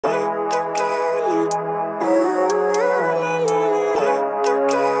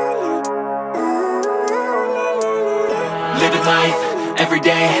every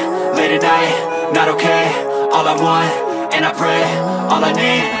day, late at night, not okay. All I want, and I pray, all I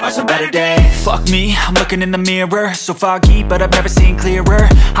need are some better days. Fuck me, I'm looking in the mirror, so foggy, but I've never seen clearer.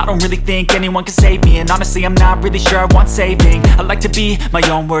 I don't really think anyone can save me, and honestly I'm not really sure I want saving. I like to be my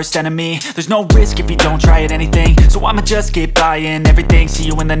own worst enemy. There's no risk if you don't try at anything, so I'ma just keep buying everything. See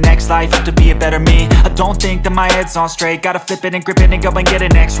you in the next life, hope to be a better me. I don't think that my head's on straight, gotta flip it and grip it and go and get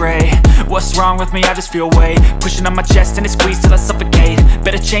an x-ray. What's wrong with me? I just feel weight pushing on my chest and it squeezes till I suffocate.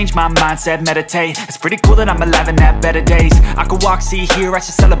 Better change my mindset, meditate. It's pretty cool that I'm alive and have better days. I could walk, see, hear, I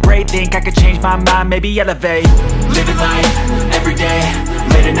should celebrate. Think I could change my mind, maybe elevate. Living life, every day,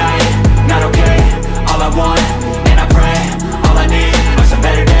 late at night, not okay. All I want, and I pray, all I need are some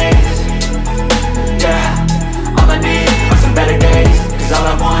better days. Yeah, all I need are some better days. Cause all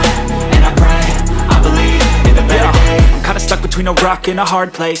I want, and I pray, I believe in the better days. I'm kinda stuck between a rock and a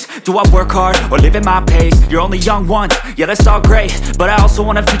hard place. Do I work hard, or live at my pace? You're only young once, yeah that's all great, but I also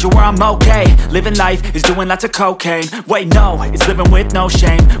want a future where I'm okay. Living life is doing lots of cocaine. Wait no, it's living with no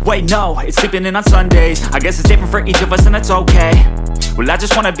shame. Wait no, it's sleeping in on Sundays. I guess it's different for each of us and that's okay. Well I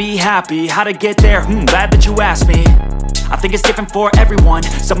just wanna be happy, how to get there? Glad that you asked me. I think it's different for everyone.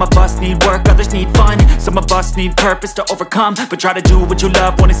 Some of us need work, others need fun. Some of us need purpose to overcome. But try to do what you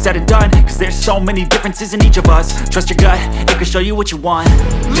love when it's said and done. Cause there's so many differences in each of us. Trust your gut, it can show you what you want.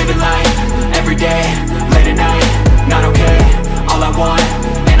 Living life, every day, late at night, not okay. All I want,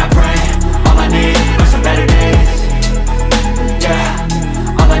 and I pray, all I need are some better days.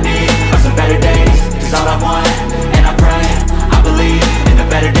 Yeah, all I need are some better days. Cause all I want, and I pray, I believe in the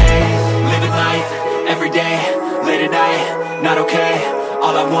better days. Living life, every day, late at night, not okay.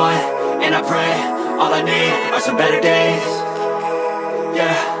 All I want, and I pray, all I need are some better days.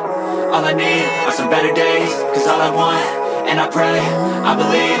 Yeah, all I need are some better days. Cause all I want, and I pray, I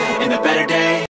believe in the better days.